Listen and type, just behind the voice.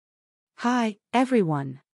Hi,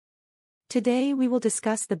 everyone. Today we will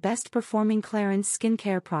discuss the best performing Clarins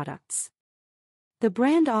skincare products. The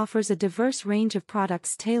brand offers a diverse range of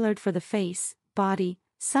products tailored for the face, body,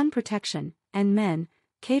 sun protection, and men,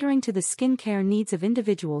 catering to the skincare needs of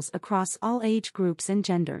individuals across all age groups and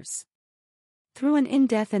genders. Through an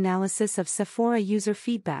in-depth analysis of Sephora user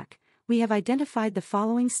feedback, we have identified the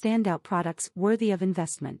following standout products worthy of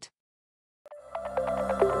investment.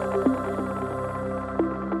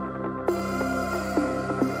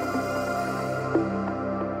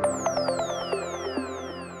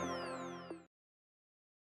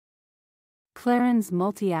 Clarins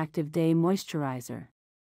Multi-Active Day Moisturizer.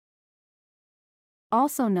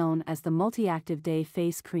 Also known as the Multi-Active Day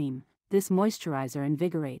Face Cream, this moisturizer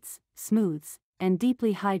invigorates, smooths, and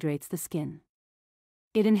deeply hydrates the skin.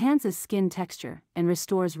 It enhances skin texture and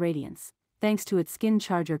restores radiance, thanks to its Skin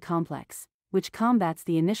Charger complex, which combats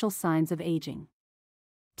the initial signs of aging.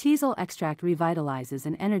 Teasel extract revitalizes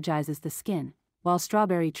and energizes the skin, while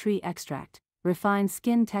strawberry tree extract refines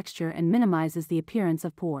skin texture and minimizes the appearance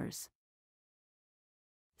of pores.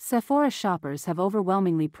 Sephora shoppers have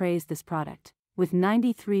overwhelmingly praised this product, with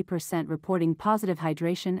 93% reporting positive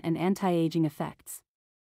hydration and anti-aging effects.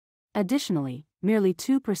 Additionally, merely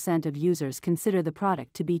 2% of users consider the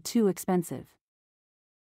product to be too expensive.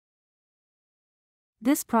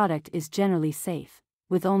 This product is generally safe,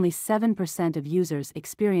 with only 7% of users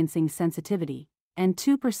experiencing sensitivity, and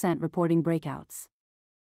 2% reporting breakouts.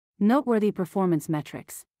 Noteworthy performance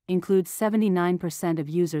metrics include 79% of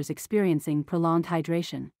users experiencing prolonged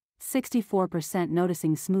hydration, 64%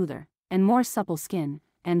 noticing smoother and more supple skin,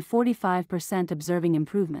 and 45% observing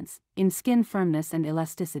improvements in skin firmness and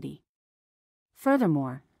elasticity.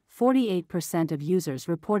 Furthermore, 48% of users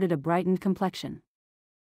reported a brightened complexion.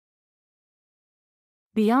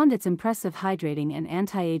 Beyond its impressive hydrating and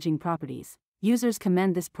anti-aging properties, users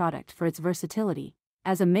commend this product for its versatility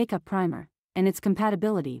as a makeup primer and its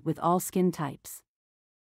compatibility with all skin types.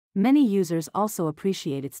 Many users also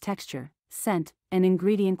appreciate its texture, scent, and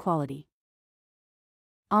ingredient quality.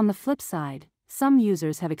 On the flip side, some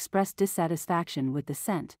users have expressed dissatisfaction with the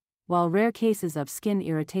scent, while rare cases of skin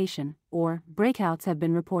irritation or breakouts have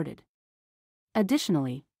been reported.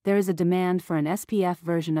 Additionally, there is a demand for an SPF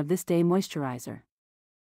version of this day moisturizer.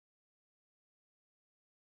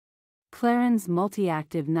 Clarins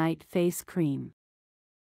Multi-Active Night Face Cream.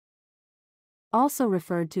 Also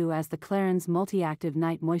referred to as the Clarins Multi-Active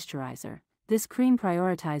Night Moisturizer, this cream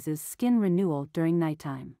prioritizes skin renewal during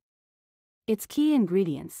nighttime. Its key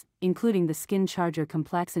ingredients, including the Skin Charger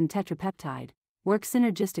complex and tetrapeptide, work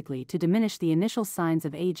synergistically to diminish the initial signs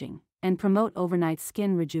of aging and promote overnight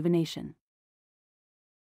skin rejuvenation.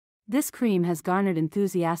 This cream has garnered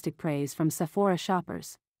enthusiastic praise from Sephora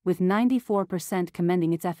shoppers, with 94%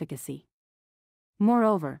 commending its efficacy.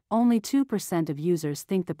 Moreover, only 2% of users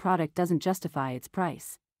think the product doesn't justify its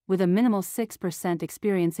price, with a minimal 6%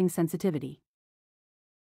 experiencing sensitivity.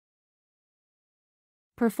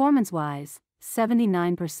 Performance-wise,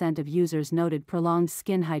 79% of users noted prolonged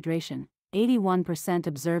skin hydration, 81%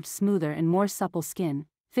 observed smoother and more supple skin,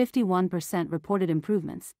 51% reported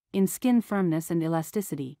improvements in skin firmness and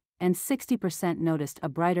elasticity, and 60% noticed a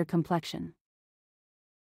brighter complexion.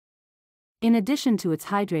 In addition to its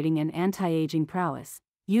hydrating and anti-aging prowess,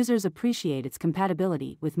 users appreciate its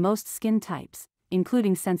compatibility with most skin types,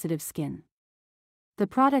 including sensitive skin. The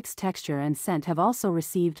product's texture and scent have also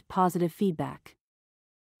received positive feedback.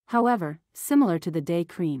 However, similar to the day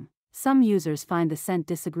cream, some users find the scent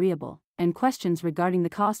disagreeable, and questions regarding the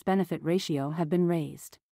cost-benefit ratio have been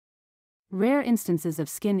raised. Rare instances of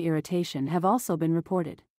skin irritation have also been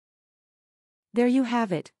reported. There you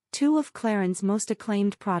have it, two of Clarins' most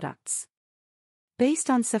acclaimed products.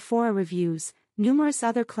 Based on Sephora reviews, numerous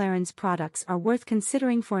other Clarins products are worth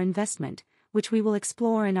considering for investment, which we will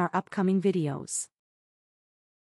explore in our upcoming videos.